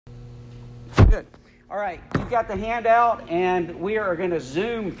Good. All right, you've got the handout, and we are going to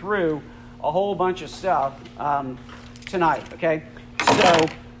zoom through a whole bunch of stuff tonight, okay? So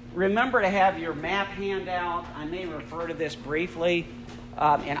remember to have your map handout. I may refer to this briefly,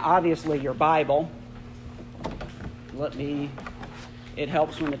 and obviously your Bible. It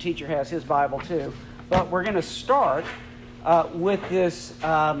helps when the teacher has his Bible too. But we're going to start with this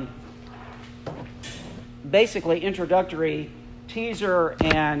basically introductory teaser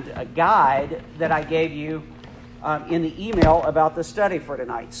and a guide that I gave you in the email about the study for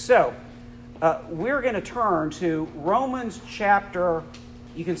tonight. So we're going to turn to Romans chapter.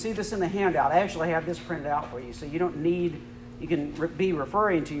 You can see this in the handout. I actually have this printed out for you, so you don't need. You can be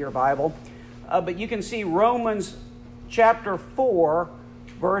referring to your Bible, but you can see Romans chapter 4,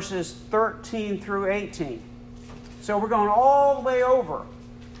 verses 13 through 18. So we're going all the way over,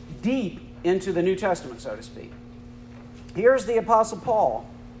 deep into the New Testament, so to speak. Here's the Apostle Paul.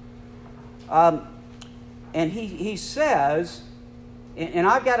 And he says, and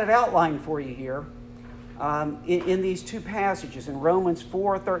I've got it outlined for you here, in these two passages, in Romans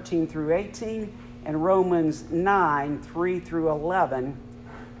 4, 13 through 18, and Romans 9, 3 through 11,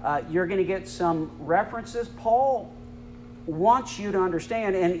 you're going to get some references. Paul wants you to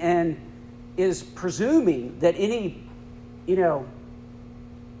understand and is presuming that any,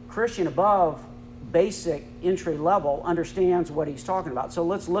 Christian above basic entry level understands what he's talking about. So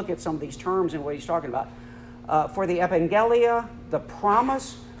let's look at some of these terms and what he's talking about. For the evangelia, the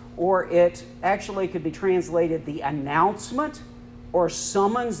promise, or it actually could be translated the announcement or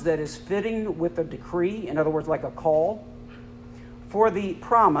summons that is fitting with the decree, in other words, like a call. For the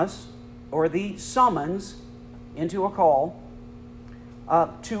promise or the summons into a call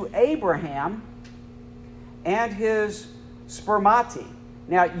to Abraham and his spermati.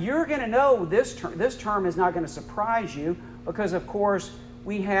 Now, you're going to know this term. This term is not going to surprise you because, of course,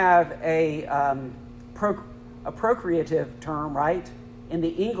 we have a procreative term, right, in the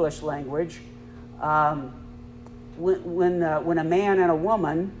English language. When a man and a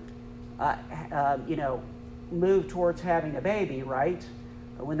woman, move towards having a baby, right?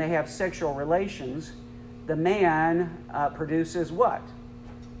 When they have sexual relations, the man produces what?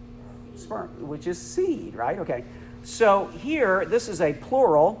 Sperm, which is seed, right? Okay. So here, this is a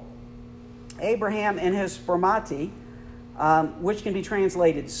plural, Abraham and his spermati, which can be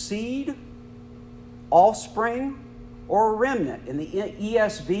translated seed, offspring, or remnant. In the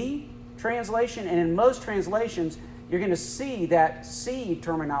ESV translation, and in most translations, you're going to see that seed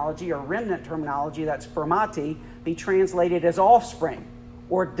terminology or remnant terminology, that spermati, be translated as offspring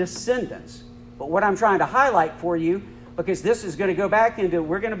or descendants. But what I'm trying to highlight for you, because this is going to go back into,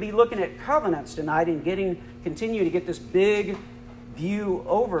 we're going to be looking at covenants tonight and continue to get this big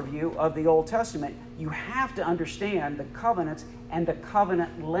overview of the Old Testament. You have to understand the covenants and the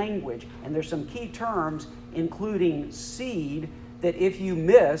covenant language. And there's some key terms, including seed, that if you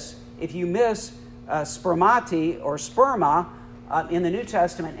miss spermati or sperma in the New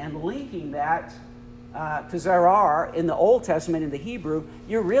Testament and linking that to Zerar in the Old Testament in the Hebrew,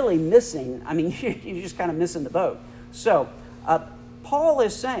 you're really missing. I mean, you're just kind of missing the boat. So Paul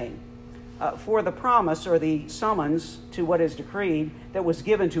is saying, for the promise or the summons to what is decreed that was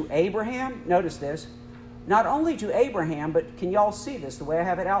given to Abraham, notice this, not only to Abraham, but can y'all see this the way I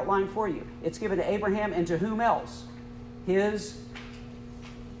have it outlined for you? It's given to Abraham and to whom else? His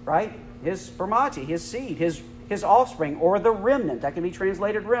spermati, his seed, his offspring, or the remnant. That can be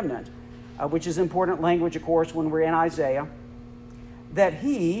translated remnant, which is important language, of course, when we're in Isaiah, that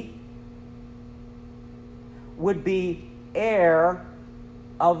he would be heir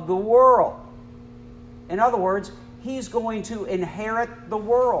of the world. In other words, he's going to inherit the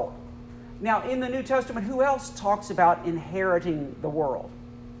world. Now, in the New Testament, who else talks about inheriting the world?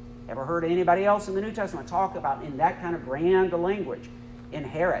 Ever heard anybody else in the New Testament talk about, in that kind of grand language,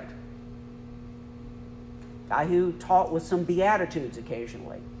 inherit? Guy who taught with some beatitudes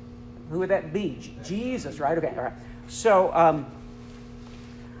occasionally. Who would that be? Jesus, right? Okay, all right. So,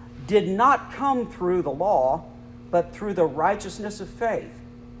 did not come through the law, but through the righteousness of faith.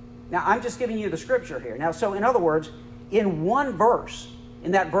 Now, I'm just giving you the scripture here. Now, so in other words, in one verse,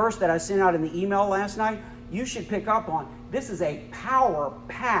 in that verse that I sent out in the email last night, you should pick up on, this is a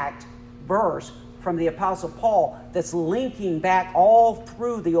power-packed verse from the Apostle Paul that's linking back all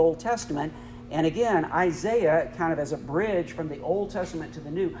through the Old Testament. And again, Isaiah, kind of as a bridge from the Old Testament to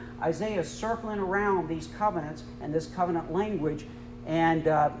the New, Isaiah is circling around these covenants and this covenant language, and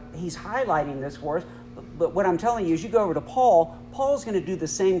he's highlighting this for us. But what I'm telling you is, you go over to Paul's going to do the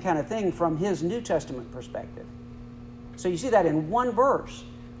same kind of thing from his New Testament perspective. So you see that in one verse.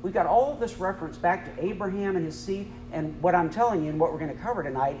 we've got all of this reference back to Abraham and his seed. And what I'm telling you and what we're going to cover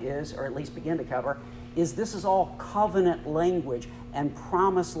tonight is, or at least begin to cover, is this is all covenant language and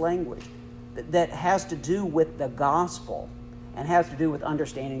promise language that has to do with the gospel and has to do with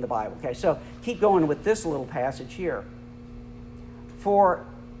understanding the Bible. Okay, so keep going with this little passage here.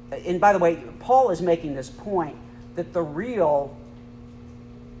 And by the way, Paul is making this point that the real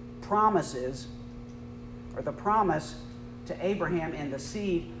promises, or the promise to Abraham and the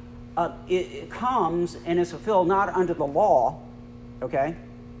seed, it comes and is fulfilled not under the law, okay,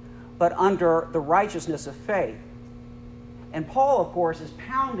 but under the righteousness of faith. And Paul, of course, is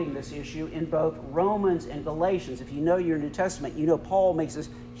pounding this issue in both Romans and Galatians. If you know your New Testament, you know Paul makes this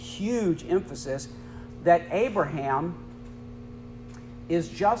huge emphasis that Abraham is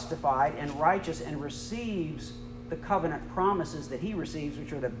justified and righteous and receives the covenant promises that he receives,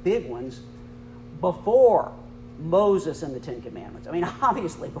 which are the big ones, before Moses and the Ten Commandments. I mean,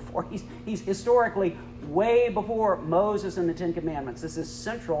 obviously before. He's historically way before Moses and the Ten Commandments. This is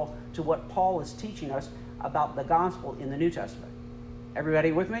central to what Paul is teaching us about the gospel in the New Testament.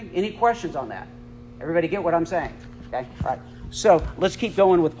 Everybody with me? Any questions on that? Everybody get what I'm saying? Okay, all right. So let's keep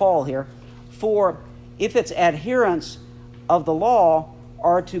going with Paul here. For if its adherents of the law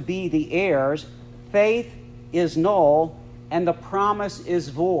are to be the heirs, faith is null and the promise is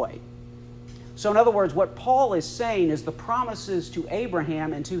void. So in other words, what Paul is saying is the promises to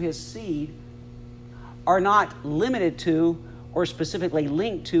Abraham and to his seed are not limited to or specifically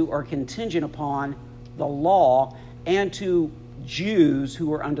linked to or contingent upon the law and to Jews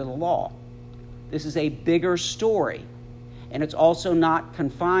who are under the law. This is a bigger story, and it's also not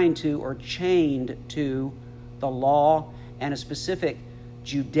confined to or chained to the law and a specific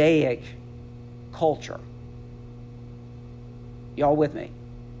Judaic culture. Y'all with me?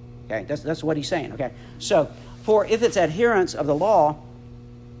 Okay, that's what he's saying, okay? So, for if it's adherents of the law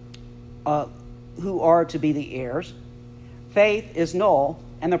who are to be the heirs, faith is null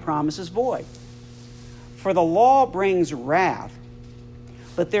and the promise is void. For the law brings wrath,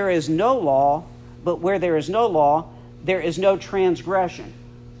 but there is no law, but where there is no law, there is no transgression.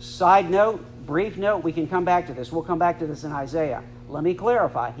 Side note, brief note, we can come back to this. We'll come back to this in Isaiah. Let me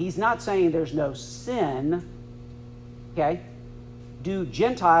clarify. He's not saying there's no sin, okay? Do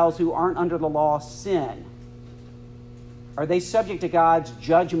Gentiles who aren't under the law sin? Are they subject to God's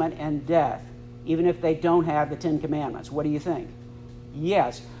judgment and death, even if they don't have the Ten Commandments? What do you think?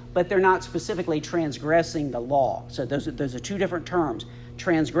 Yes, but they're not specifically transgressing the law. So those are two different terms.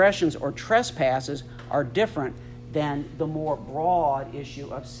 Transgressions or trespasses are different than the more broad issue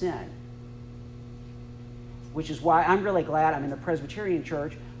of sin. Which is why I'm really glad I'm in the Presbyterian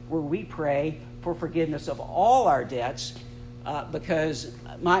Church where we pray for forgiveness of all our debts, because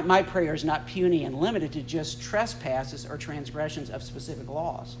my prayer is not puny and limited to just trespasses or transgressions of specific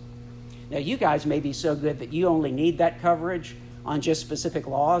laws. Now, you guys may be so good that you only need that coverage on just specific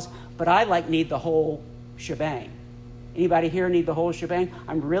laws, but I need the whole shebang. Anybody here need the whole shebang?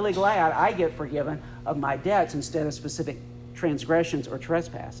 I'm really glad I get forgiven of my debts instead of specific transgressions or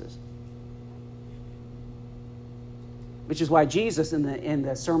trespasses. Which is why Jesus in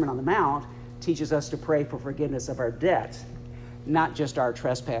the Sermon on the Mount teaches us to pray for forgiveness of our debts, not just our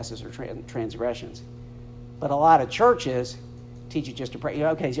trespasses or transgressions. But a lot of churches teach you just to pray.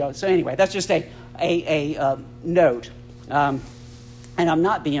 Okay, so anyway, that's just a note. And I'm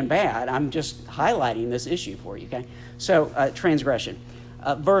not being bad. I'm just highlighting this issue for you, okay? So, transgression.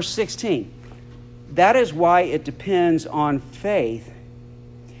 Verse 16. That is why it depends on faith,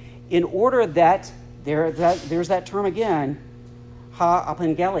 in order that, there's that term again,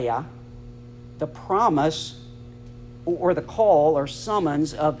 ha-apengelia, the promise or the call or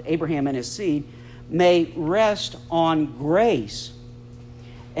summons of Abraham and his seed, may rest on grace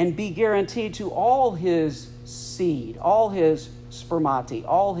and be guaranteed to all his seed, all his spermati,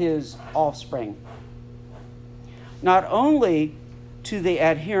 all his offspring. Not only to the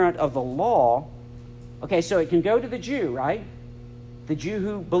adherent of the law, okay, so it can go to the Jew, right? The Jew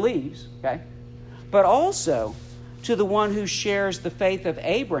who believes, okay? But also to the one who shares the faith of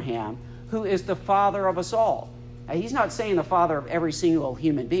Abraham, who is the father of us all. Now, he's not saying the father of every single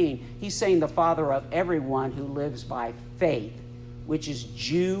human being. He's saying the father of everyone who lives by faith, which is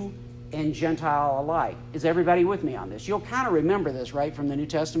Jew and Gentile alike. Is everybody with me on this? You'll kind of remember this, right, from the New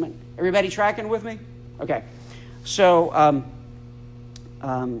Testament? Everybody tracking with me? Okay. So,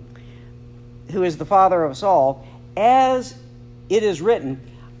 who is the father of us all, as it is written,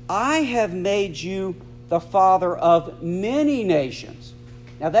 I have made you the father of many nations.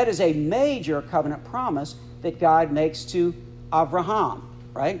 Now, that is a major covenant promise that God makes to Abraham,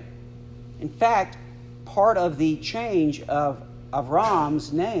 right? In fact, part of the change of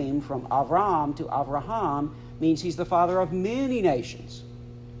Avram's name from Avram to Avraham means he's the father of many nations.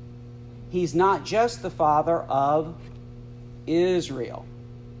 He's not just the father of Israel.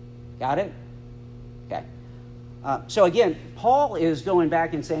 Got it? Okay. So again, Paul is going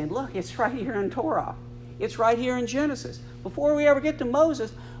back and saying, look, it's right here in Torah. It's right here in Genesis. Before we ever get to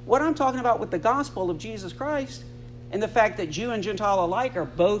Moses, what I'm talking about with the gospel of Jesus Christ and the fact that Jew and Gentile alike are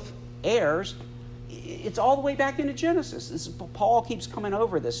both heirs, it's all the way back into Genesis. Paul keeps coming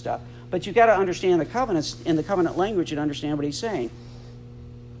over this stuff. But you've got to understand the covenants in the covenant language and understand what he's saying.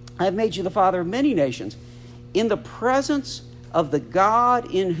 I have made you the father of many nations in the presence of the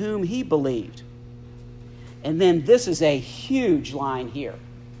God in whom he believed. And then this is a huge line here.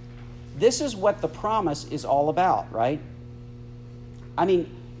 This is what the promise is all about, right? I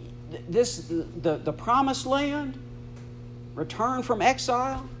mean, the promised land, return from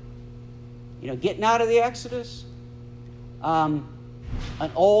exile, getting out of the Exodus, an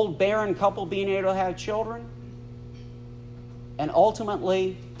old barren couple being able to have children, and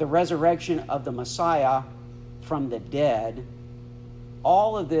ultimately the resurrection of the Messiah from the dead.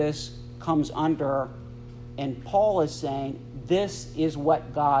 All of this comes under, and Paul is saying, this is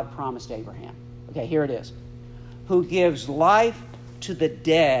what God promised Abraham. Okay, here it is. Who gives life to the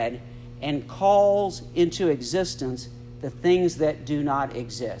dead and calls into existence the things that do not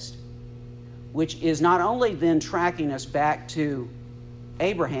exist. Which is not only then tracking us back to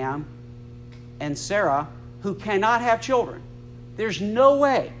Abraham and Sarah, who cannot have children. There's no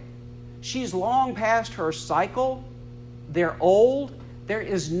way. She's long past her cycle. They're old. There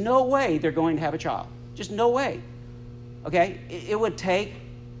is no way they're going to have a child. Just no way. Okay? It would take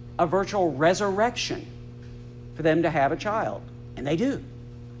a virtual resurrection for them to have a child. And they do.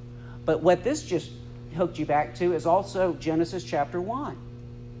 But what this just hooked you back to is also Genesis chapter 1.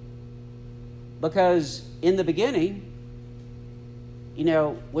 Because in the beginning,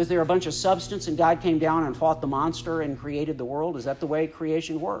 was there a bunch of substance and God came down and fought the monster and created the world? Is that the way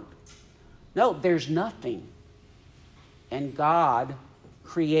creation worked? No, there's nothing. And God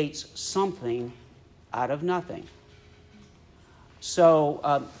creates something out of nothing.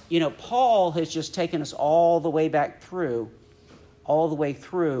 So, Paul has just taken us all the way through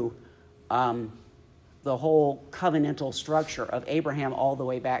the whole covenantal structure of Abraham all the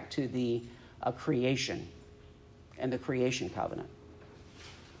way back to the creation and the creation covenant.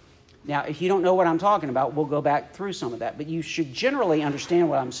 Now, if you don't know what I'm talking about, we'll go back through some of that. But you should generally understand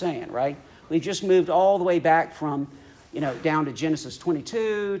what I'm saying, right? We've just moved all the way back from, down to Genesis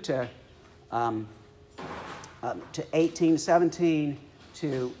 22 to 18, 17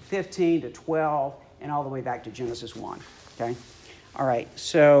 to 15 to 12, and all the way back to Genesis 1. Okay? All right.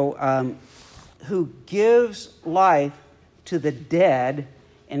 So, who gives life to the dead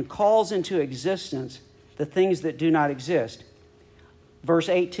and calls into existence the things that do not exist. Verse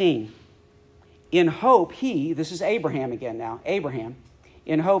 18, in hope this is Abraham again now, Abraham,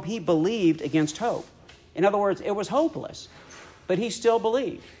 in hope he believed against hope. In other words, it was hopeless, but he still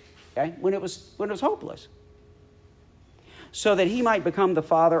believed, okay, when it was hopeless. So that he might become the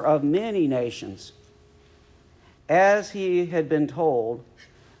father of many nations. As he had been told,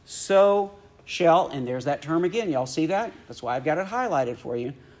 so shall, and there's that term again, y'all see that? That's why I've got it highlighted for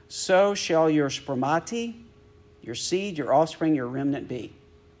you. So shall your spermati, your seed, your offspring, your remnant be.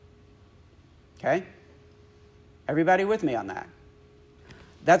 Okay? Everybody with me on that?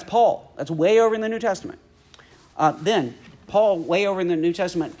 That's Paul. That's way over in the New Testament. Then, Paul, way over in the New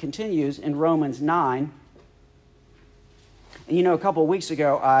Testament, continues in Romans 9. And a couple of weeks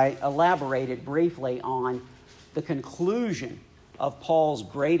ago, I elaborated briefly on the conclusion of Paul's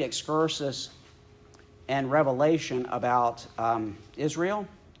great excursus and revelation about Israel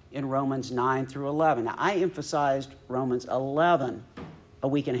in Romans 9 through 11. Now, I emphasized Romans 11 a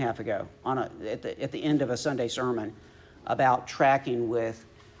week and a half ago at the end of a Sunday sermon about tracking with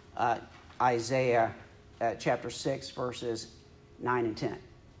Isaiah chapter 6, verses 9 and 10.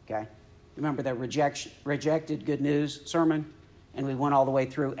 Okay? Remember the rejected good news sermon? And we went all the way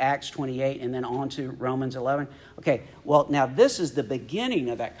through Acts 28 and then on to Romans 11. Okay, well, now this is the beginning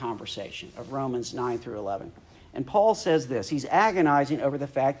of that conversation of Romans 9 through 11. And Paul says this. He's agonizing over the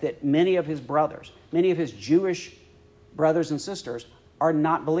fact that many of his Jewish brothers and sisters are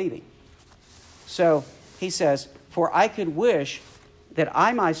not believing. So he says, for I could wish that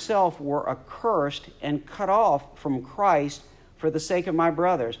I myself were accursed and cut off from Christ for the sake of my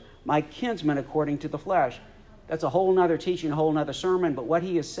brothers, my kinsmen according to the flesh. That's a whole nother teaching, a whole nother sermon. But what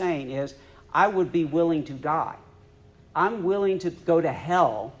he is saying is, I would be willing to die. I'm willing to go to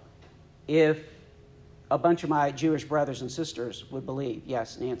hell if a bunch of my Jewish brothers and sisters would believe.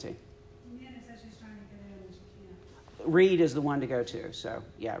 Yes, Nancy? Nana says she's trying to get in and she Reed is the one to go to. So,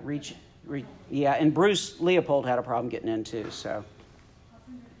 yeah, yeah, and Bruce Leopold had a problem getting in too. So,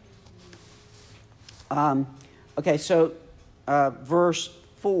 okay, so verse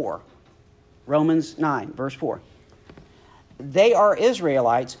 4, Romans 9, verse 4. They are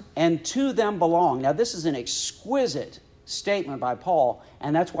Israelites, and to them belong. Now, this is an exquisite statement by Paul,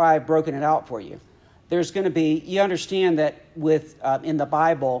 and that's why I've broken it out for you. There's going to be, you understand that with in the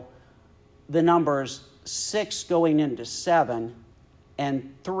Bible, the numbers 6 going into 7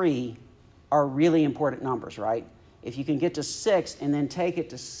 and 3 are really important numbers, right? If you can get to 6 and then take it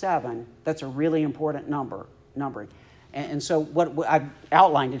to 7, that's a really important numbering. And so what I've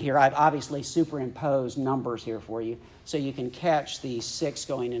outlined it here, I've obviously superimposed numbers here for you so you can catch the 6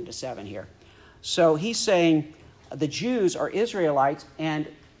 going into 7 here. So he's saying the Jews are Israelites, and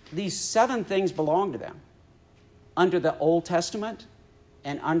these 7 things belong to them under the Old Testament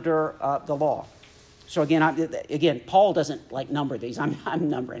and under the law. So again, Paul doesn't like number these. I'm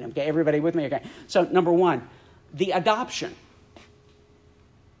numbering them. Okay, everybody with me? Okay. So number 1, the adoption.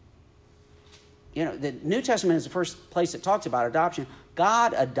 You know, the New Testament is the first place it talks about adoption.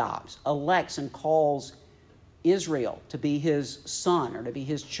 God adopts, elects, and calls Israel to be his son or to be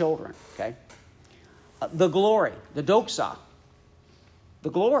his children. Okay. The glory, the doxa, the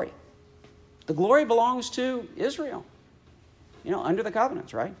glory. The glory belongs to Israel, you know, under the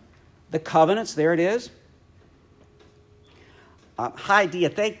covenants, right? The covenants, there it is. High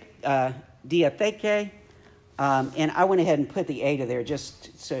diatheke. And I went ahead and put the eta there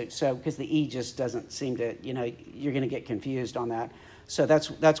just so because the E just doesn't seem to, you know, you're going to get confused on that. So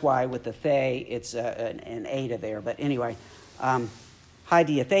that's why with the the, it's an eta there. But anyway, high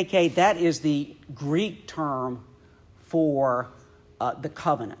diatheke, that is the Greek term for the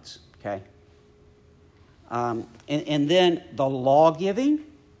covenants, okay? And then the law-giving.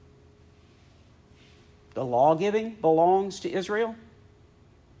 The law-giving belongs to Israel.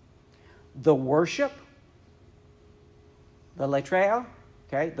 The worship, the latreia,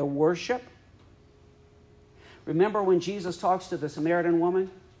 okay, the worship. Remember when Jesus talks to the Samaritan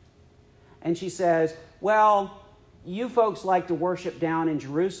woman? And she says, well, you folks like to worship down in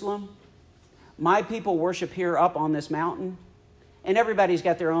Jerusalem. My people worship here up on this mountain. And everybody's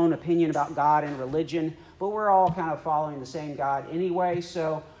got their own opinion about God and religion, but we're all kind of following the same God anyway.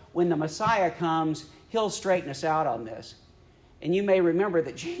 So when the Messiah comes, he'll straighten us out on this. And you may remember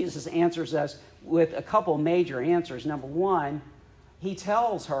that Jesus answers us with a couple major answers. Number 1, he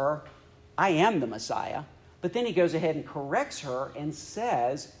tells her, I am the Messiah. But then he goes ahead and corrects her and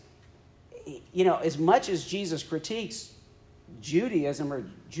says, you know, as much as Jesus critiques Judaism or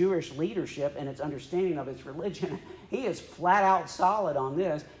Jewish leadership and its understanding of its religion, he is flat out solid on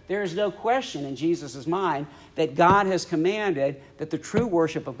this. There is no question in Jesus' mind that God has commanded that the true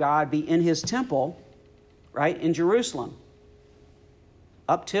worship of God be in his temple, right, in Jerusalem,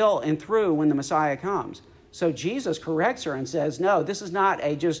 up till and through when the Messiah comes. So Jesus corrects her and says, no, this is not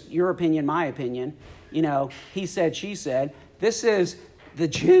a just your opinion, my opinion. You know, he said, she said. This is, the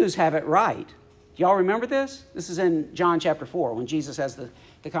Jews have it right. Do y'all remember this? This is in John chapter 4 when Jesus has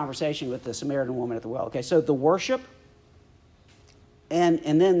the conversation with the Samaritan woman at the well. Okay, so the worship. And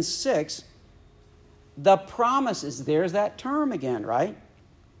then 6, the promises. There's that term again, right?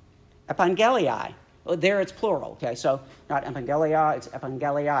 Epangelii. Well, there it's plural, okay? So not epangelia, it's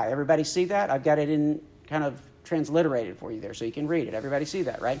epangelii. Everybody see that? I've got it in kind of transliterated for you there so you can read it. Everybody see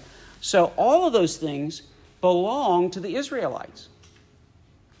that, right? So all of those things belong to the Israelites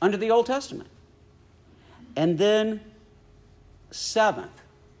under the Old Testament. And then 7th,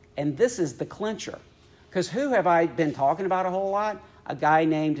 and this is the clincher. Because who have I been talking about a whole lot? A guy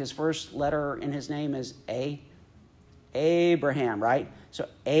named, his first letter in his name is Abraham, right? So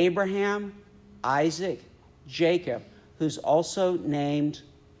Abraham, Isaac, Jacob, who's also named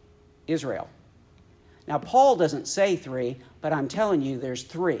Israel. Now, Paul doesn't say 3, but I'm telling you there's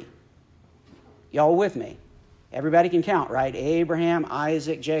 3. Y'all with me? Everybody can count, right? Abraham,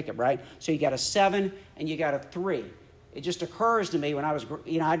 Isaac, Jacob, right? So you got a 7 and you got a 3. It just occurs to me when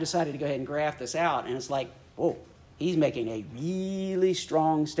I decided to go ahead and graph this out, and it's like, whoa, he's making a really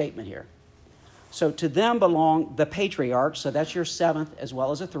strong statement here. So to them belong the patriarchs, so that's your 7th as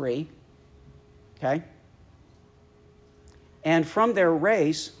well as a 3. Okay? And from their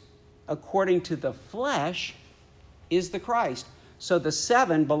race, according to the flesh, is the Christ. So the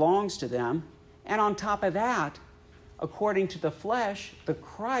 7 belongs to them. And on top of that, according to the flesh, the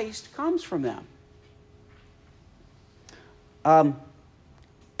Christ comes from them.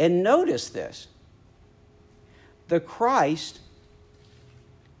 And notice this. The Christ,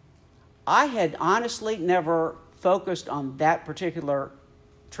 I had honestly never focused on that particular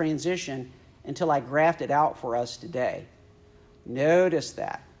transition until I graft it out for us today. Notice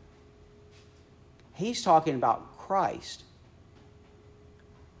that. He's talking about Christ,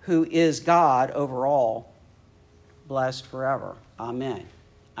 who is God over all, blessed forever. Amen.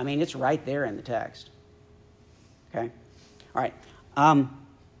 I mean, it's right there in the text. Okay? All right. Martin.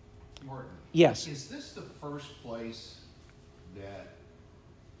 Yes. Is this the first place that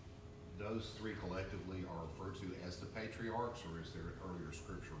those three collectively are referred to as the patriarchs, or is there an earlier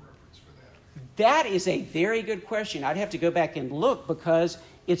scripture reference for that? That is a very good question. I'd have to go back and look because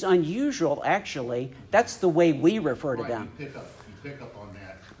it's unusual, actually. That's the way we refer to them. You pick up on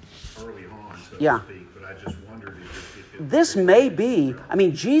that early on, so Yeah. to speak, but I just wondered if This may be, I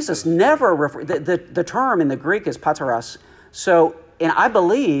mean, Jesus never referred, the term in the Greek is pateros. So, and I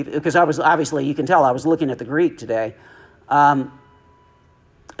believe, because I was, obviously, you can tell I was looking at the Greek today.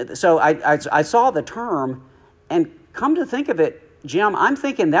 So I saw the term, and come to think of it, Jim, I'm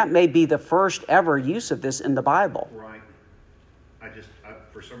thinking that may be the first ever use of this in the Bible. Right.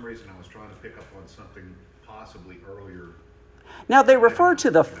 For some reason, I was trying to pick up on something possibly earlier. Now, they refer to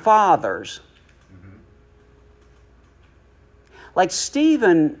the fathers. Mm-hmm. Like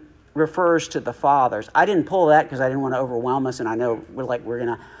Stephen refers to the fathers. I didn't pull that because I didn't want to overwhelm us, and I know we're going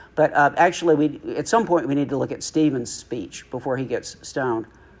to. But actually, at some point, we need to look at Stephen's speech before he gets stoned.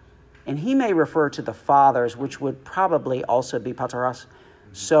 And he may refer to the fathers, which would probably also be pateros.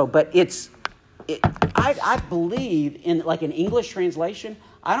 So, but I believe in, like an English translation,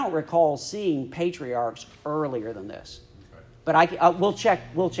 I don't recall seeing patriarchs earlier than this. Okay. But we'll check.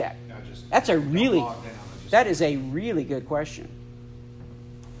 That is a really good question.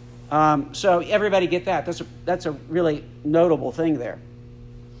 So everybody get that. That's a really notable thing there.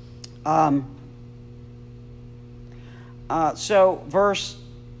 So verse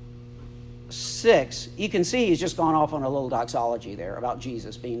 6, you can see he's just gone off on a little doxology there about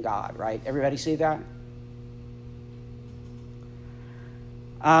Jesus being God, right? Everybody see that?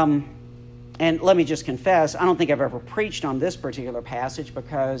 And let me just confess, I don't think I've ever preached on this particular passage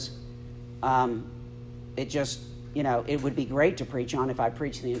because it just, it would be great to preach on if I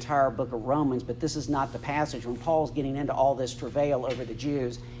preached the entire book of Romans, but this is not the passage. When Paul's getting into all this travail over the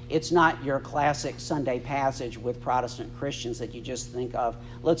Jews, it's not your classic Sunday passage with Protestant Christians that you just think of,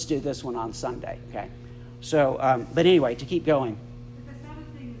 let's do this one on Sunday, okay? So, but anyway, to keep going. But the seventh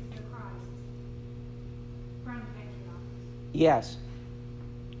thing is the Christ from the patriarchs. Yes.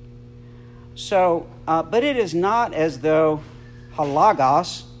 So, but it is not as though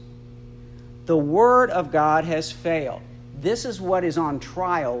halagos, the word of God, has failed. This is what is on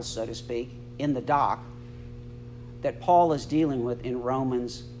trial, so to speak, in the dock that Paul is dealing with in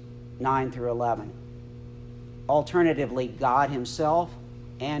Romans 9 through 11. Alternatively, God himself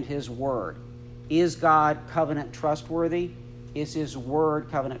and his word. Is God covenant trustworthy? Is his word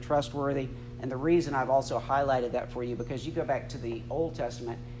covenant trustworthy? And the reason I've also highlighted that for you, because you go back to the Old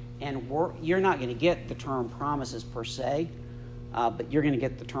Testament, and you're not going to get the term promises per se, but you're going to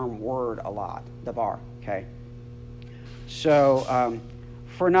get the term word a lot, dabar, okay? So,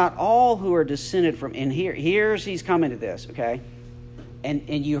 for not all who are descended from, and he's coming to this, okay?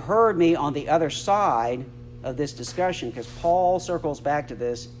 And you heard me on the other side of this discussion because Paul circles back to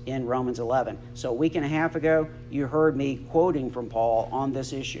this in Romans 11. So a week and a half ago, you heard me quoting from Paul on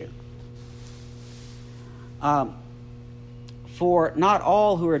this issue. For not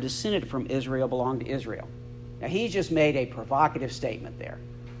all who are descended from Israel belong to Israel. Now, he just made a provocative statement there.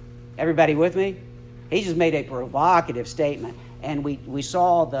 Everybody with me? He just made a provocative statement. And we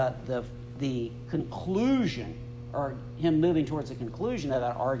saw the conclusion, or him moving towards the conclusion of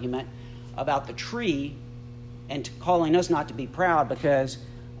that argument about the tree and calling us not to be proud because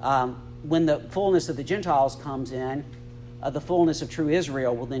when the fullness of the Gentiles comes in, the fullness of true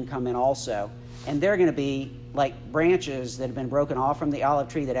Israel will then come in also. And they're going to be like branches that have been broken off from the olive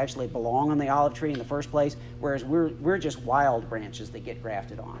tree that actually belong on the olive tree in the first place, whereas we're just wild branches that get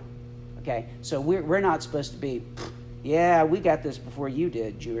grafted on. Okay? So we're not supposed to be, yeah, we got this before you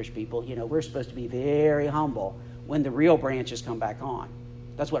did, Jewish people. We're supposed to be very humble when the real branches come back on.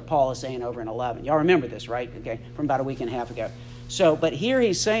 That's what Paul is saying over in 11. Y'all remember this, right? Okay, from about a week and a half ago. So, but here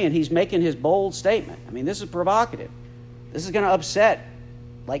he's making his bold statement. I mean, this is provocative. This is going to upset,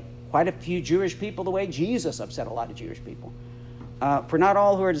 like, quite a few Jewish people the way Jesus upset a lot of Jewish people. For not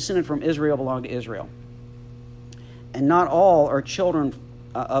all who are descended from Israel belong to Israel. And not all are children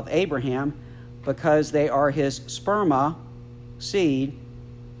of Abraham because they are his sperma, seed.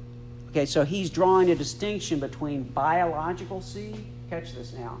 Okay, so he's drawing a distinction between biological seed, catch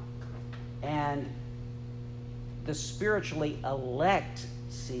this now, and the spiritually elect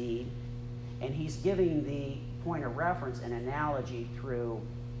seed. And he's giving the point of reference, an analogy through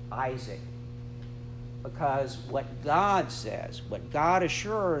Isaac. Because what God says, what God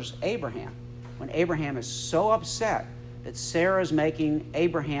assures Abraham, when Abraham is so upset that Sarah's making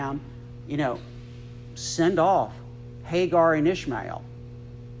Abraham, send off Hagar and Ishmael.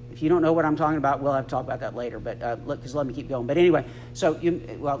 If you don't know what I'm talking about, we'll have to talk about that later, but because let me keep going. But anyway,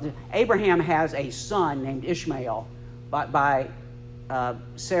 Abraham has a son named Ishmael by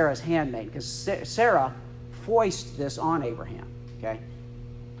Sarah's handmaid, because Sarah foists this on Abraham, okay?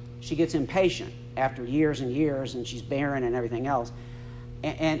 She gets impatient after years and years, and she's barren and everything else.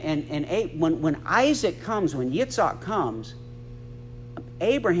 When Isaac comes, when Yitzhak comes,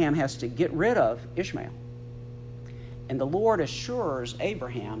 Abraham has to get rid of Ishmael. And the Lord assures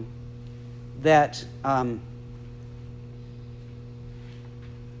Abraham that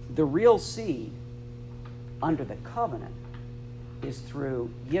the real seed under the covenant is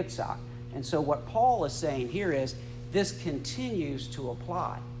through Yitzhak. And so what Paul is saying here is this continues to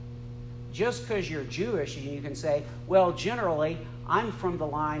apply. Just because you're Jewish, and you can say, well, generally, I'm from the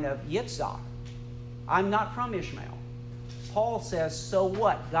line of Yitzhak. I'm not from Ishmael. Paul says, so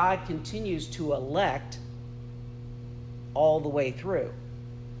what? God continues to elect all the way through.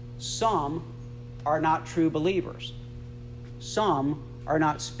 Some are not true believers. Some are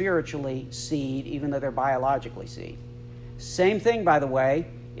not spiritually seed, even though they're biologically seed. Same thing, by the way,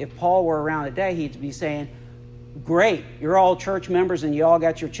 if Paul were around today, he'd be saying, great, you're all church members and you all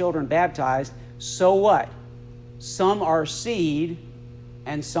got your children baptized. So what? Some are seed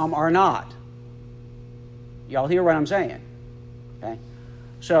and some are not. Y'all hear what I'm saying? Okay.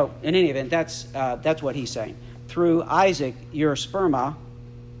 So, in any event, that's what he's saying. Through Isaac, your sperma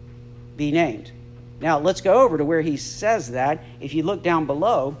be named. Now, let's go over to where he says that. If you look down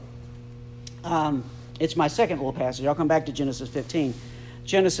below, it's my second little passage. I'll come back to Genesis 15.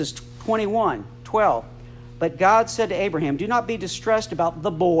 Genesis 21:12. But God said to Abraham, do not be distressed about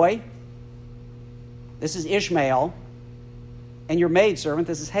the boy. This is Ishmael. And your maidservant,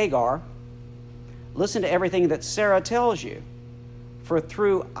 this is Hagar. Listen to everything that Sarah tells you. For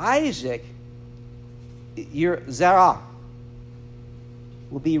through Isaac, your Zerah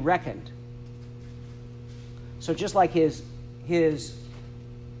will be reckoned. So just like through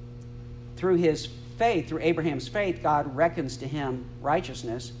his faith, through Abraham's faith, God reckons to him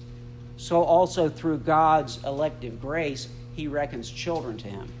righteousness. So also through God's elective grace, he reckons children to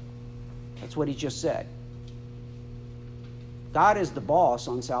him. That's what he just said. God is the boss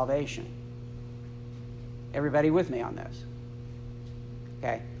on salvation. Everybody with me on this?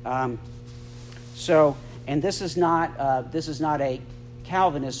 Okay. And this is not a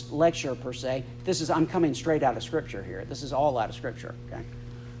Calvinist lecture per se. I'm coming straight out of Scripture here. This is all out of Scripture. Okay.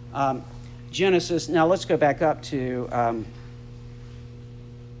 Genesis. Now let's go back up to.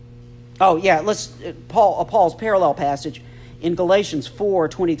 Paul's parallel passage in Galatians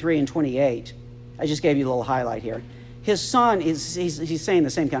 4:23 and 28. I just gave you a little highlight here. His son he's saying the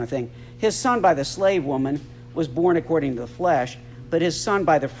same kind of thing. His son by the slave woman was born according to the flesh, but his son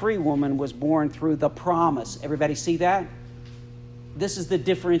by the free woman was born through the promise. Everybody see that? This is the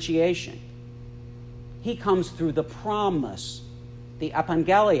differentiation. He comes through the promise. The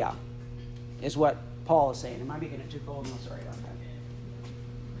apangelia is what Paul is saying. Am I making it too cold? No, sorry about that.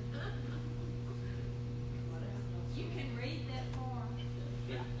 You can read that form.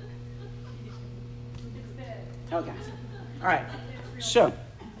 Yeah. It's bad. Okay. All right. So,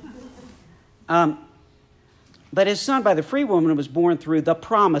 but his son by the free woman was born through the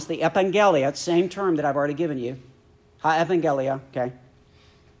promise, the epangelia, same term that I've already given you. Ha epangelia, okay.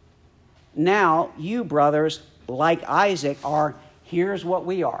 Now, you brothers, like Isaac, here's what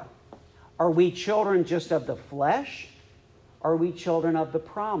we are. Are we children just of the flesh? Or are we children of the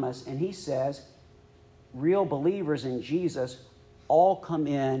promise? And he says, real believers in Jesus all come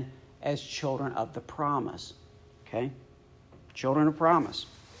in as children of the promise. Okay? Children of promise.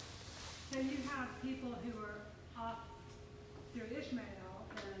 So you have people who are off through Ishmael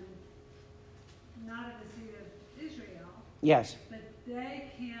and not of the seed of Israel. Yes. But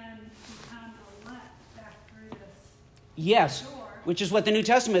they can become elect back through this Yes. door. Which is what the New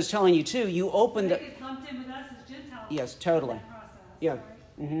Testament is telling you too. You open They the... get lumped in with us as Gentiles. Yes, totally. In that process, Yeah. right?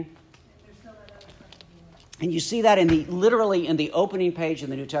 Mm-hmm. There's still that other question. And you see that literally in the opening page of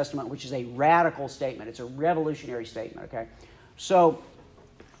the New Testament, which is a radical statement. It's a revolutionary statement, okay? So,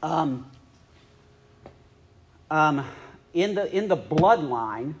 in the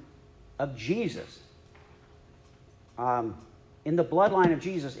bloodline of Jesus,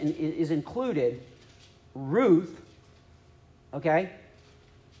 is included Ruth, okay,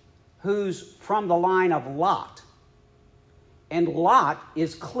 who's from the line of Lot. And Lot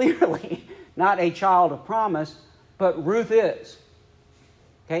is clearly not a child of promise, but Ruth is.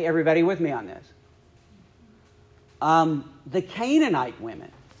 Okay, everybody with me on this? The Canaanite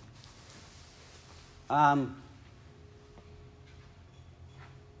women.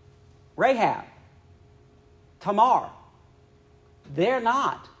 Rahab, Tamar, they're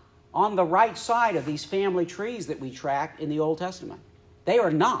not on the right side of these family trees that we track in the Old Testament. They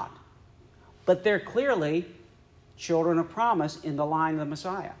are not. But they're clearly children of promise in the line of the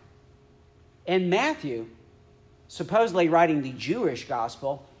Messiah. And Matthew, supposedly writing the Jewish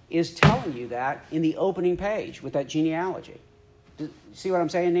gospel, is telling you that in the opening page with that genealogy. Do you see what I'm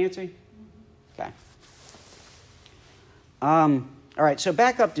saying, Nancy? Okay. All right, so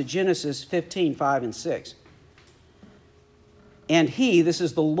back up to Genesis 15, 5 and 6. And he, this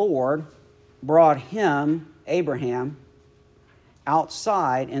is the Lord, brought him, Abraham,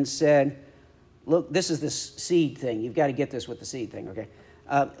 outside and said, look, this is this seed thing. You've got to get this with the seed thing, okay?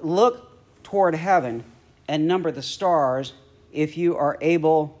 Look toward heaven and number the stars if you are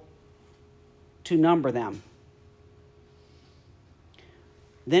able to number them.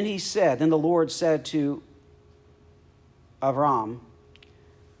 Then the Lord said to Avram,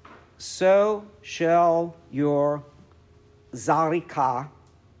 so shall your Zarikah,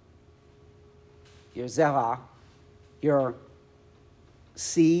 your Zerah, your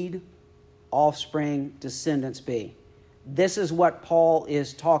seed, offspring, descendants be. This is what Paul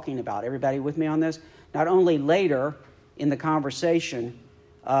is talking about. Everybody with me on this? Not only later in the conversation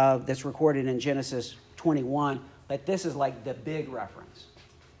that's recorded in Genesis 21, but this is like the big reference.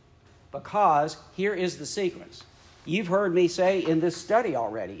 Because here is the sequence. You've heard me say in this study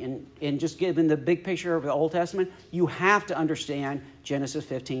already, in just giving the big picture of the Old Testament, you have to understand Genesis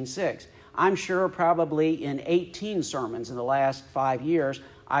 15:6. I'm sure probably in 18 sermons in the last 5 years,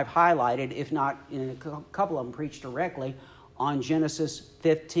 I've highlighted, if not in a couple of them preached directly, on Genesis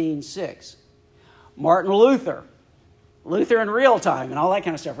 15:6. Martin Luther in real time and all that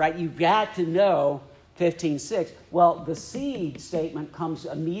kind of stuff, right? You've got to know 15:6. Well, the seed statement comes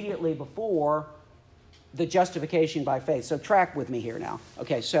immediately before the justification by faith. So track with me here now.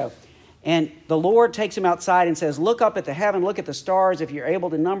 Okay, so, and the Lord takes him outside and says, look up at the heaven, look at the stars, if you're able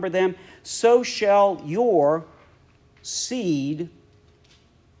to number them, so shall your seed,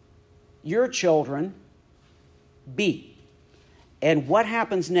 your children, be. And what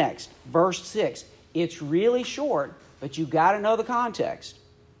happens next? Verse 6. It's really short, but you got to know the context.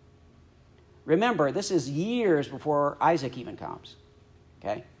 Remember, this is years before Isaac even comes.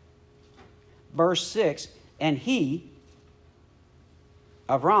 Okay? Verse 6, and he,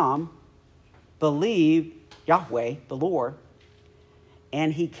 Avram, believed Yahweh, the Lord,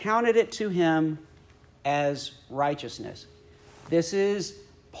 and he counted it to him as righteousness. This is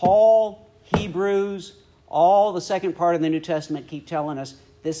Paul, Hebrews, all the second part of the New Testament keep telling us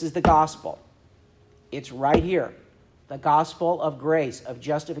this is the gospel. It's right here. The gospel of grace, of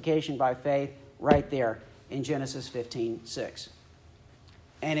justification by faith, right there in Genesis 15:6.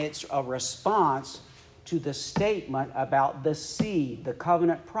 And it's a response to the statement about the seed, the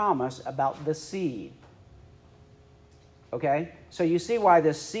covenant promise about the seed. Okay? So you see why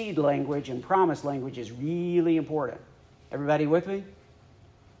this seed language and promise language is really important. Everybody with me?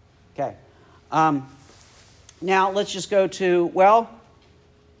 Okay. Now let's just go to, well,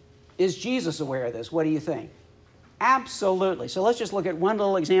 is Jesus aware of this? What do you think? Absolutely. So let's just look at one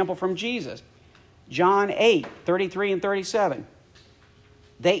little example from Jesus. John 8, 33 and 37.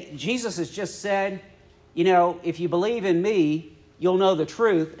 Jesus has just said, if you believe in me, you'll know the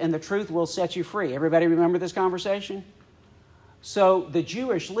truth, and the truth will set you free. Everybody remember this conversation? So the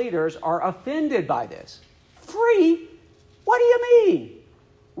Jewish leaders are offended by this. Free? What do you mean?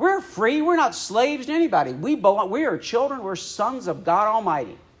 We're free. We're not slaves to anybody. We are children. We're sons of God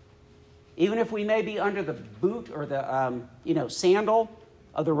Almighty. Even if we may be under the boot or the sandal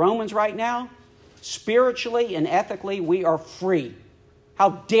of the Romans right now, spiritually and ethically, we are free. How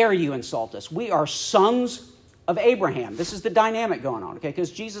dare you insult us? We are sons of Abraham. This is the dynamic going on, okay?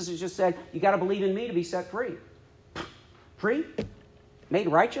 Because Jesus has just said, you got to believe in me to be set free. Free? Made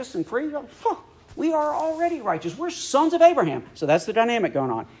righteous and free? We are already righteous. We're sons of Abraham. So that's the dynamic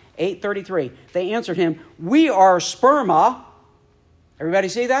going on. 8:33. They answered him, we are sperma. Everybody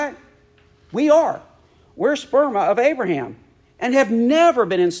see that? We are. We're sperma of Abraham and have never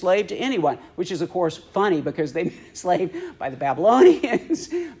been enslaved to anyone, which is, of course, funny because they've been enslaved by the Babylonians,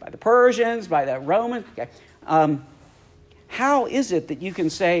 by the Persians, by the Romans. Okay. How is it that you can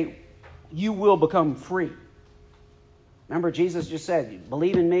say you will become free? Remember, Jesus just said,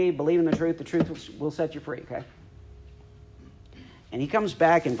 believe in me, believe in the truth will set you free, okay? And he comes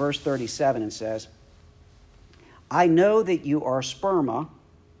back in verse 37 and says, I know that you are sperma,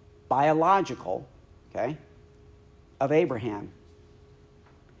 biological, okay, of Abraham.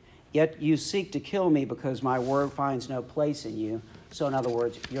 Yet you seek to kill me because my word finds no place in you. So in other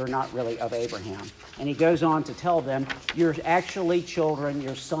words, you're not really of Abraham. And he goes on to tell them, you're actually children,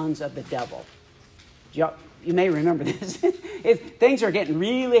 you're sons of the devil. You may remember this. Things are getting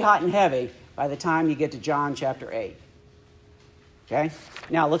really hot and heavy by the time you get to John chapter 8. Okay?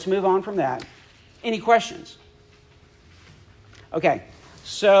 Now, let's move on from that. Any questions? Okay.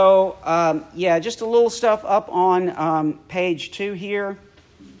 So, just a little stuff up on page 2 here.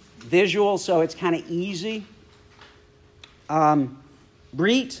 Visual, so it's kind of easy.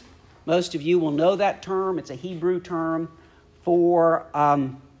 Brit, most of you will know that term. It's a Hebrew term for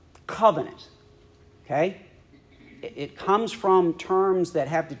covenant. Okay? It comes from terms that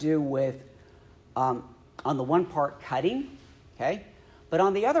have to do with, on the one part, cutting. Okay? But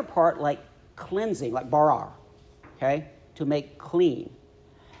on the other part, like cleansing, like barar. Okay? To make clean.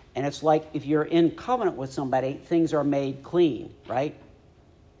 And it's like if you're in covenant with somebody, things are made clean, right?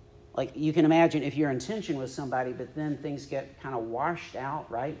 Like you can imagine if you're in tension with somebody, but then things get kind of washed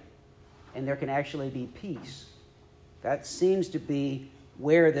out, right? And there can actually be peace. That seems to be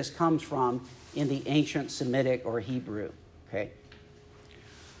where this comes from in the ancient Semitic or Hebrew, okay?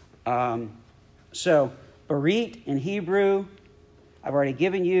 So, Berit in Hebrew, I've already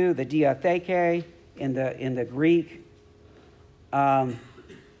given you the diatheke in the Greek.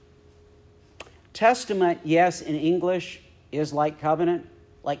 Testament, yes, in English is like covenant,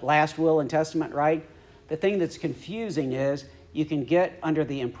 like last will and testament, right? The thing that's confusing is you can get under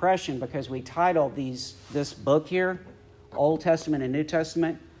the impression, because we titled this book here, Old Testament and New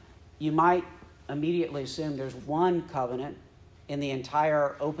Testament, you might immediately assume there's one covenant in the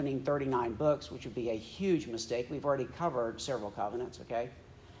entire opening 39 books, which would be a huge mistake. We've already covered several covenants, okay?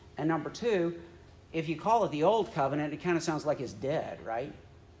 And number two, if you call it the Old Covenant, it kind of sounds like it's dead, right?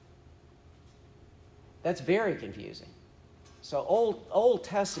 That's very confusing. So Old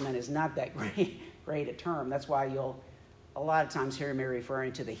Testament is not that great a term. That's why you'll a lot of times hear me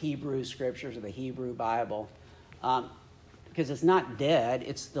referring to the Hebrew Scriptures or the Hebrew Bible, because it's not dead.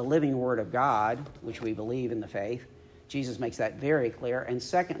 It's the living Word of God, which we believe in the faith. Jesus makes that very clear. And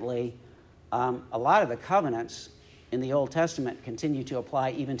secondly, a lot of the covenants in the Old Testament continue to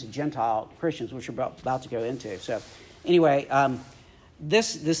apply even to Gentile Christians, which we're about to go into. So anyway,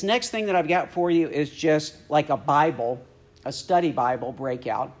 this next thing that I've got for you is just like a Bible, a study Bible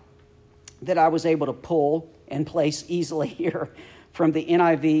breakout that I was able to pull and place easily here from the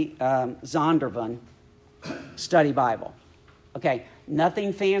NIV Zondervan Study Bible. Okay,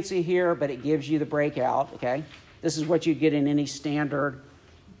 nothing fancy here, but it gives you the breakout, okay? This is what you get in any standard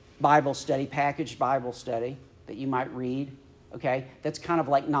Bible study, packaged Bible study that you might read, okay? That's kind of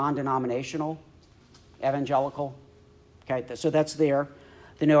like non-denominational, evangelical, okay? So that's there.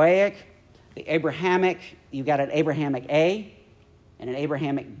 The Noahic, the Abrahamic, you've got an Abrahamic A and an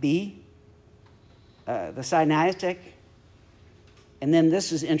Abrahamic B. The Sinaitic, and then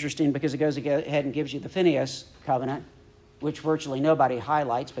this is interesting because it goes ahead and gives you the Phineas covenant, which virtually nobody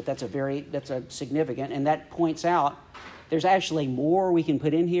highlights, but that's a significant, and that points out there's actually more we can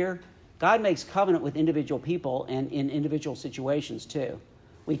put in here. God makes covenant with individual people and in individual situations too.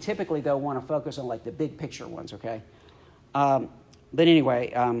 We typically, though, want to focus on like the big picture ones, okay? But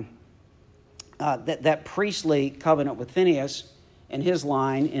anyway, that priestly covenant with Phineas and his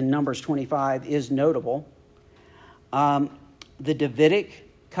line in Numbers 25 is notable. The Davidic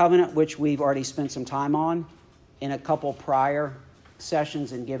covenant, which we've already spent some time on in a couple prior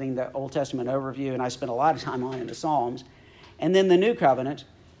sessions in giving the Old Testament overview, and I spent a lot of time on it in the Psalms. And then the New Covenant,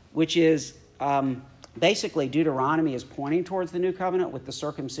 which is basically Deuteronomy is pointing towards the New Covenant with the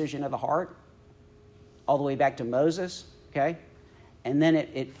circumcision of the heart all the way back to Moses, okay? And then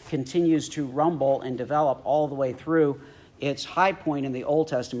it continues to rumble and develop all the way through its high point in the Old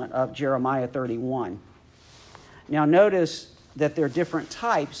Testament of Jeremiah 31. Now notice that there are different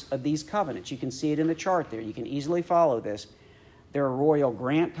types of these covenants. You can see it in the chart there. You can easily follow this. There are royal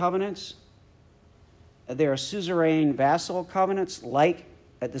grant covenants. There are suzerain vassal covenants. Like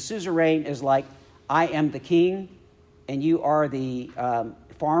the suzerain is like, I am the king and you are the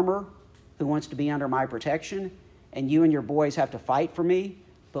farmer who wants to be under my protection, and you and your boys have to fight for me.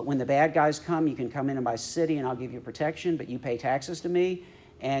 But when the bad guys come, you can come into my city and I'll give you protection, but you pay taxes to me,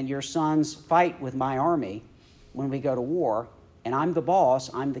 and your sons fight with my army when we go to war, and I'm the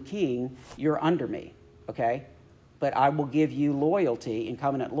boss, I'm the king, you're under me, okay? But I will give you loyalty and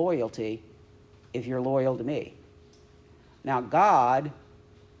covenant loyalty if you're loyal to me. Now, God,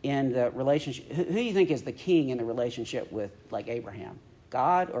 in the relationship, who do you think is the king in the relationship with, like, Abraham?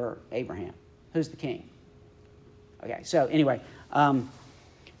 God or Abraham? Who's the king? Okay, so anyway,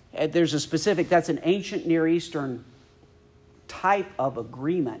 there's a specific, that's an ancient Near Eastern type of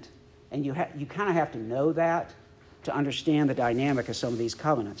agreement And you kind of have to know that to understand the dynamic of some of these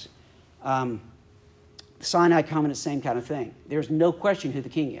covenants. The Sinai covenant, same kind of thing. There's no question who the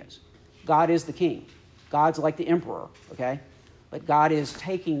king is. God is the king. God's like the emperor, okay? But God is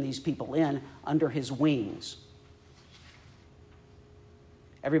taking these people in under his wings.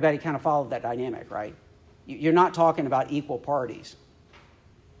 Everybody kind of followed that dynamic, right? You're not talking about equal parties.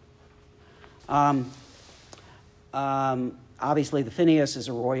 Obviously, the Phineas is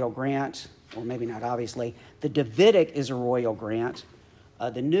a royal grant, or maybe not obviously. The Davidic is a royal grant.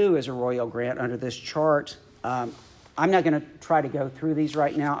 The new is a royal grant under this chart. I'm not going to try to go through these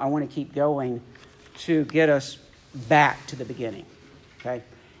right now. I want to keep going to get us back to the beginning, okay?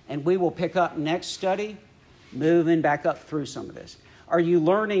 And we will pick up next study, moving back up through some of this. Are you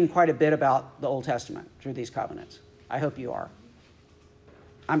learning quite a bit about the Old Testament through these covenants? I hope you are.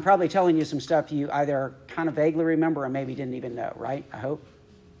 I'm probably telling you some stuff you either kind of vaguely remember or maybe didn't even know, right? I hope.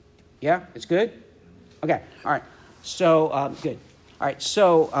 Yeah? It's good? Okay. All right. So, good. All right.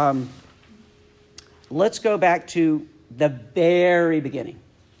 So, let's go back to the very beginning.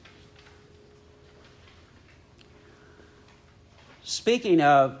 Speaking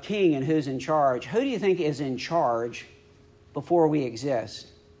of king and who's in charge, who do you think is in charge before we exist?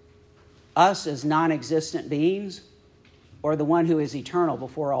 Us as non-existent beings, or the one who is eternal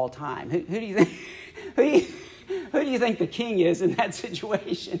before all time? Who do you think? Who do you think the king is in that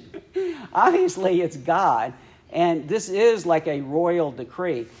situation? Obviously, it's God, and this is like a royal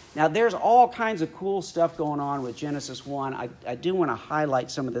decree. Now, there's all kinds of cool stuff going on with Genesis 1. I do want to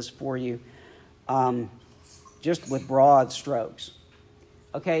highlight some of this for you, just with broad strokes.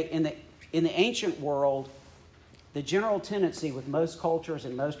 Okay, in the ancient world, the general tendency with most cultures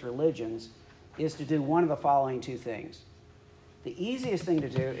and most religions is to do one of the following two things. The easiest thing to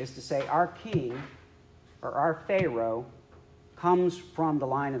do is to say our king or our Pharaoh comes from the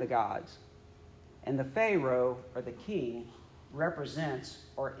line of the gods. And the Pharaoh or the king represents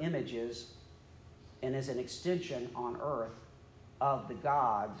or images and is an extension on earth of the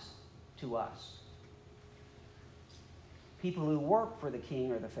gods to us. People who work for the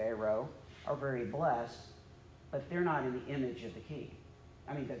king or the Pharaoh are very blessed, but they're not in the image of the king.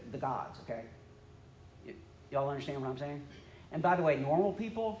 I mean, the gods, okay? Y'all understand what I'm saying? And by the way, normal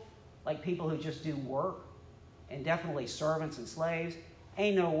people, like people who just do work, and definitely servants and slaves,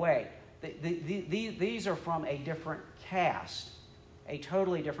 ain't no way. These are from a different caste, a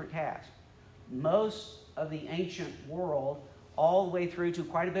totally different caste. Most of the ancient world, all the way through to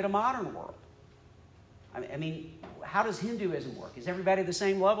quite a bit of modern world. I mean, how does Hinduism work? Is everybody the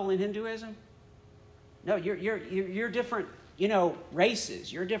same level in Hinduism? No, you're different,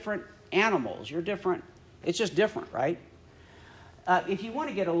 races. You're different animals. You're different. It's just different, right? If you want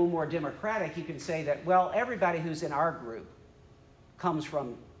to get a little more democratic, you can say that, well, everybody who's in our group comes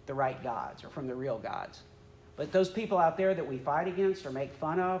from the right gods or from the real gods. But those people out there that we fight against or make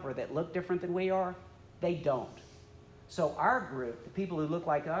fun of or that look different than we are, they don't. So our group, the people who look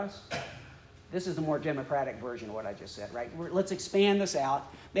like us, this is the more democratic version of what I just said, right? Let's expand this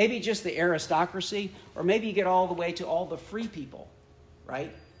out. Maybe just the aristocracy, or maybe you get all the way to all the free people,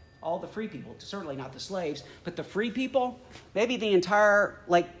 right? All the free people, certainly not the slaves, but the free people, maybe the entire,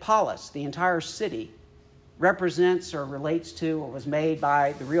 polis, the entire city represents or relates to or was made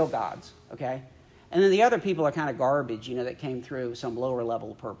by the real gods, okay? And then the other people are kind of garbage, that came through some lower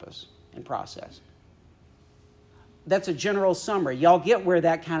level of purpose and process. That's a general summary. Y'all get where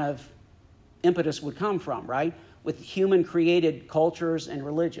that kind of impetus would come from, right? With human-created cultures and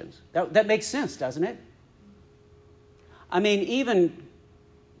religions. That makes sense, doesn't it? I mean, even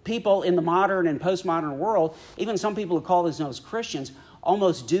people in the modern and postmodern world, even some people who call themselves Christians,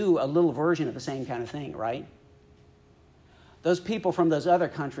 almost do a little version of the same kind of thing, right? Those people from those other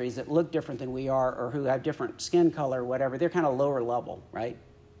countries that look different than we are or who have different skin color or whatever, they're kind of lower level, right?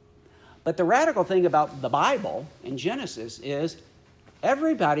 But the radical thing about the Bible in Genesis is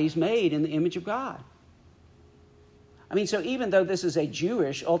everybody's made in the image of God. I mean, so even though this is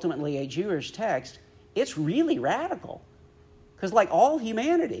ultimately a Jewish text, it's really radical. Because all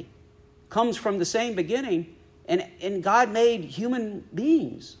humanity comes from the same beginning, and God made human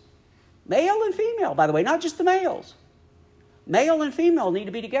beings. Male and female, by the way, not just the males. Male and female need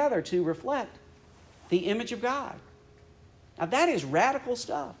to be together to reflect the image of God. Now that is radical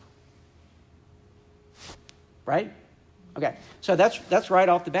stuff. Right? Okay, so that's right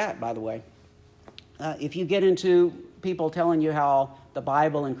off the bat, by the way. If you get into people telling you how the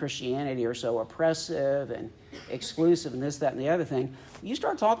Bible and Christianity are so oppressive and exclusive and this, that, and the other thing, you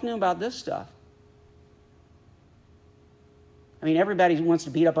start talking to them about this stuff. I mean, everybody wants to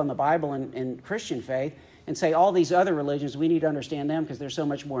beat up on the Bible and Christian faith and say all these other religions, we need to understand them because they're so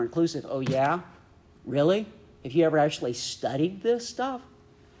much more inclusive. Oh, yeah? Really? If you ever actually studied this stuff?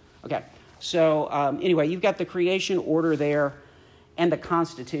 Okay, so anyway, you've got the creation order there and the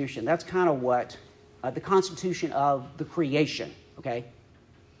Constitution. That's kind of what, the Constitution of the creation, okay?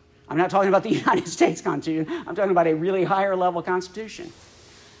 I'm not talking about the United States Constitution. I'm talking about a really higher level Constitution.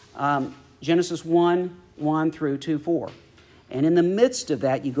 Genesis 1:1 through 2:4. And in the midst of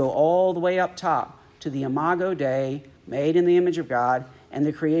that, you go all the way up top to the Imago Dei, made in the image of God, and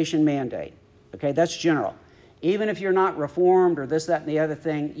the creation mandate. Okay, that's general. Even if you're not Reformed or this, that, and the other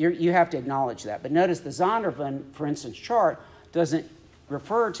thing, you have to acknowledge that. But notice the Zondervan, for instance, chart doesn't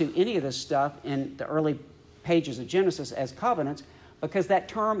refer to any of this stuff in the early pages of Genesis as covenants because that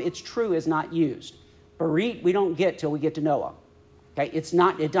term, it's true, is not used. Berit, we don't get till we get to Noah. Okay, it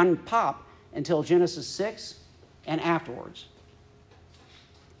doesn't pop until Genesis 6 and afterwards.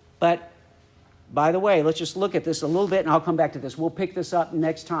 But, by the way, let's just look at this a little bit, and I'll come back to this. We'll pick this up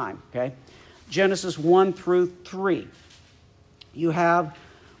next time, okay? Genesis 1 through 3. You have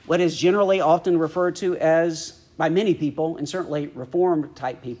what is generally often referred to as, by many people, and certainly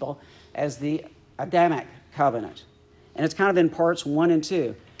Reformed-type people, as the Adamic covenant. And it's kind of in parts 1 and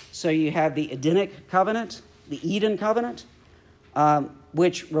 2. So you have the Edenic covenant, the Eden covenant,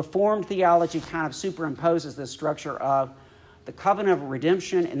 which Reformed theology kind of superimposes this structure of the covenant of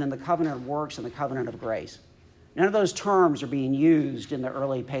redemption and then the covenant of works and the covenant of grace. None of those terms are being used in the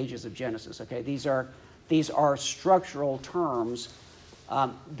early pages of Genesis, okay? These are structural terms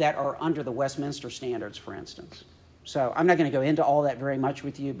that are under the Westminster Standards, for instance. So I'm not going to go into all that very much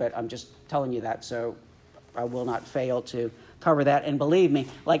with you, but I'm just telling you that so I will not fail to cover that. And believe me,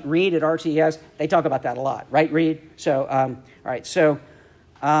 like Reed at RTS, they talk about that a lot. Right, Reed? So, all right. So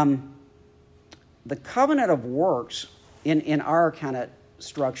the covenant of works in our kind of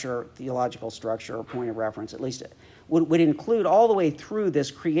structure, theological structure or point of reference, at least, would include all the way through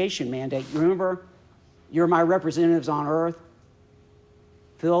this creation mandate. Remember, you're my representatives on earth.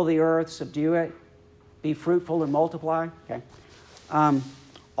 Fill the earth, subdue it, be fruitful and multiply. Okay,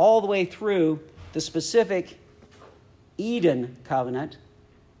 all the way through the specific Eden covenant,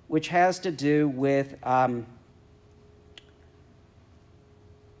 which has to do with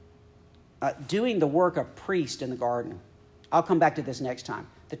doing the work of priest in the garden. I'll come back to this next time.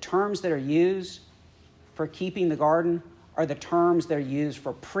 The terms that are used for keeping the garden are the terms that are used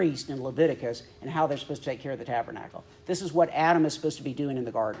for priest in Leviticus and how they're supposed to take care of the tabernacle. This is what Adam is supposed to be doing in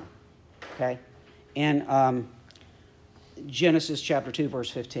the garden. Okay? In Genesis chapter 2, verse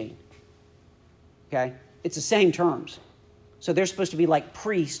 15. Okay? It's the same terms. So they're supposed to be like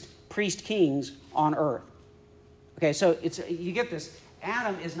priest kings on earth. Okay, so you get this.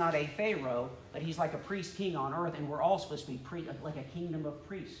 Adam is not a Pharaoh, but he's like a priest king on earth, and we're all supposed to be like a kingdom of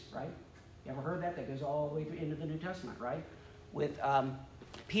priests, right? You ever heard that? That goes all the way into the New Testament, right? With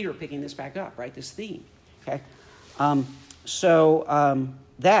Peter picking this back up, right? This theme, okay?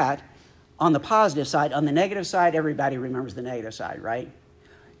 That, on the positive side. On the negative side, everybody remembers the negative side, right?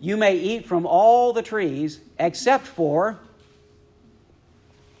 You may eat from all the trees except for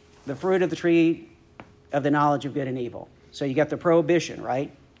the fruit of the tree of the knowledge of good and evil. So you got the prohibition,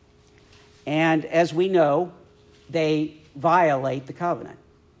 right? And as we know, they violate the covenant.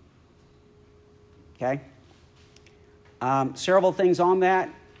 Okay? Several things on that.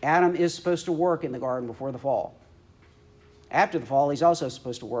 Adam is supposed to work in the garden before the fall. After the fall, he's also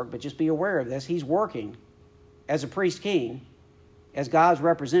supposed to work, but just be aware of this. He's working as a priest king, as God's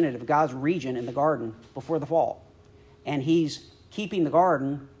representative, God's regent in the garden before the fall. And he's keeping the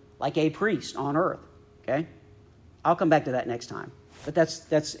garden like a priest on earth. Okay? I'll come back to that next time. But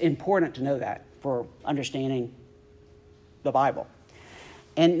that's important to know that for understanding the Bible.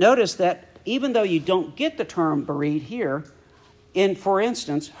 And notice that even though you don't get the term bereaved here, in, for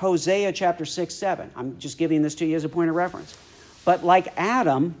instance, Hosea chapter 6, 7. I'm just giving this to you as a point of reference. But like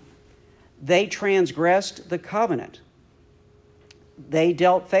Adam, they transgressed the covenant. They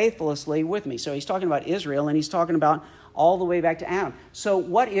dealt faithlessly with me. So he's talking about Israel, and he's talking about all the way back to Adam. So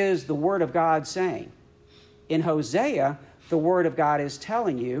what is the Word of God saying? In Hosea, the Word of God is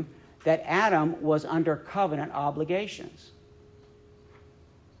telling you that Adam was under covenant obligations.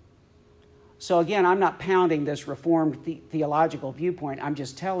 So again, I'm not pounding this Reformed theological viewpoint. I'm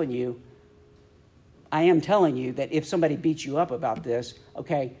just telling you, I am telling you that if somebody beats you up about this,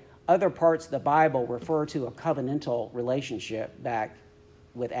 okay, other parts of the Bible refer to a covenantal relationship back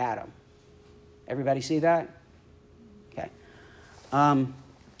with Adam. Everybody see that? Okay. And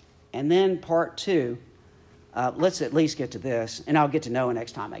then part 2. Let's at least get to this, and I'll get to Noah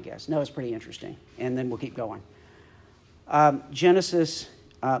next time, I guess. Noah's pretty interesting, and then we'll keep going. Genesis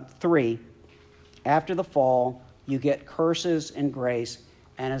 3, after the fall, you get curses and grace,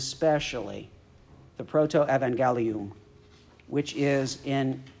 and especially the proto-evangelium, which is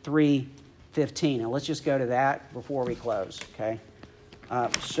in 3:15. Now let's just go to that before we close, okay?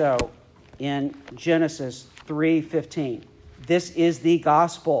 So in Genesis 3:15, this is the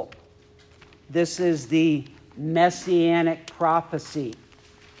gospel. This is the messianic prophecy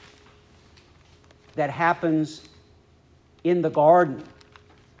that happens in the garden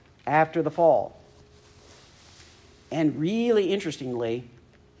after the fall. And really interestingly,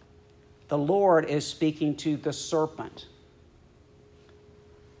 the Lord is speaking to the serpent.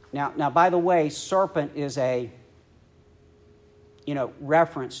 Now, by the way, serpent is a,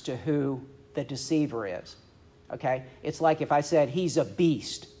 reference to who the deceiver is. Okay? It's like if I said he's a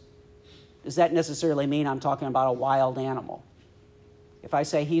beast. Does that necessarily mean I'm talking about a wild animal? If I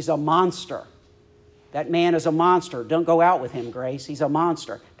say he's a monster, that man is a monster. Don't go out with him, Grace. He's a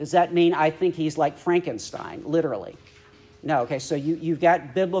monster. Does that mean I think he's like Frankenstein, literally? No, okay, so you've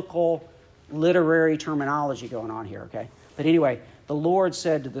got biblical literary terminology going on here, okay? But anyway, the Lord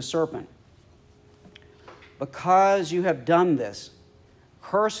said to the serpent, because you have done this,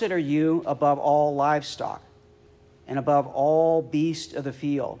 cursed are you above all livestock and above all beasts of the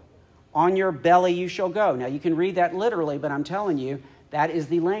field. On your belly you shall go. Now, you can read that literally, but I'm telling you, that is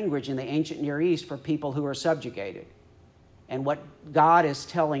the language in the ancient Near East for people who are subjugated. And what God is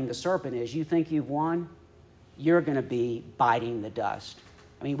telling the serpent is, you think you've won? You're going to be biting the dust.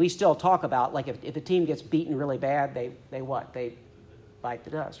 I mean, we still talk about, like, if the team gets beaten really bad, they what? They bite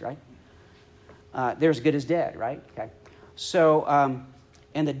the dust, right? They're as good as dead, right? Okay. So,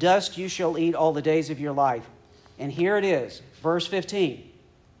 and the dust you shall eat all the days of your life. And here it is, verse 15.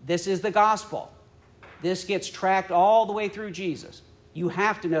 This is the gospel. This gets tracked all the way through Jesus. You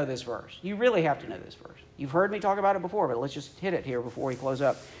have to know this verse. You really have to know this verse. You've heard me talk about it before, but let's just hit it here before we close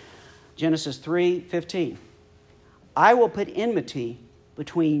up. Genesis 3:15. I will put enmity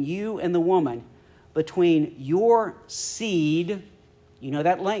between you and the woman, between your seed. You know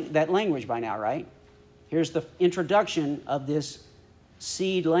that language by now, right? Here's the introduction of this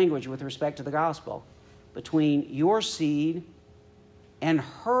seed language with respect to the gospel. Between your seed and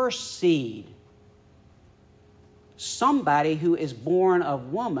her seed. Somebody who is born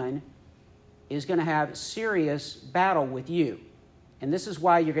of woman is going to have serious battle with you. And this is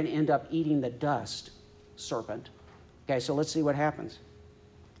why you're going to end up eating the dust, serpent. Okay, so let's see what happens.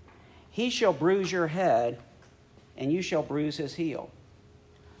 He shall bruise your head, and you shall bruise his heel.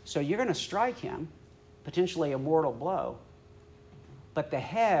 So you're going to strike him, potentially a mortal blow. But the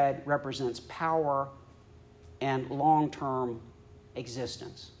head represents power and long-term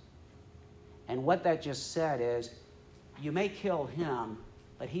existence. And what that just said is, you may kill him,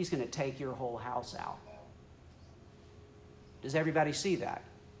 but he's going to take your whole house out. Does everybody see that?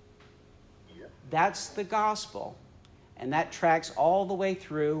 Yeah. That's the gospel. And that tracks all the way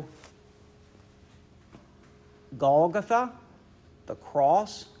through Golgotha, the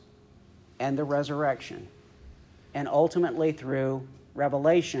cross, and the resurrection. And ultimately through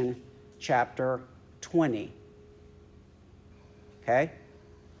Revelation chapter 20. Okay?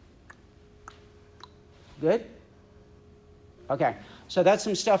 Good? Okay. So that's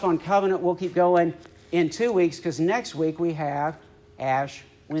some stuff on covenant. We'll keep going in 2 weeks because next week we have Ash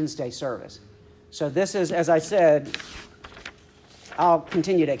Wednesday service. So this is, as I said, I'll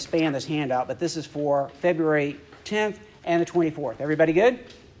continue to expand this handout, but this is for February 10th and the 24th. Everybody good?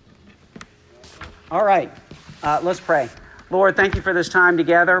 All right. Let's pray. Lord, thank you for this time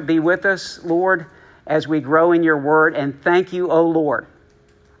together. Be with us, Lord, as we grow in your word. And thank you, O Lord,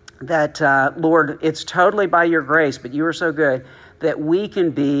 that, Lord, it's totally by your grace, but you are so good that we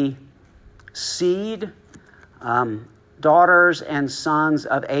can be seed, daughters and sons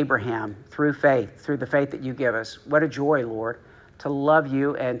of Abraham through faith, through the faith that you give us. What a joy, Lord, to love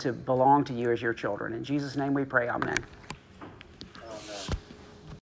you and to belong to you as your children. In Jesus' name we pray, amen.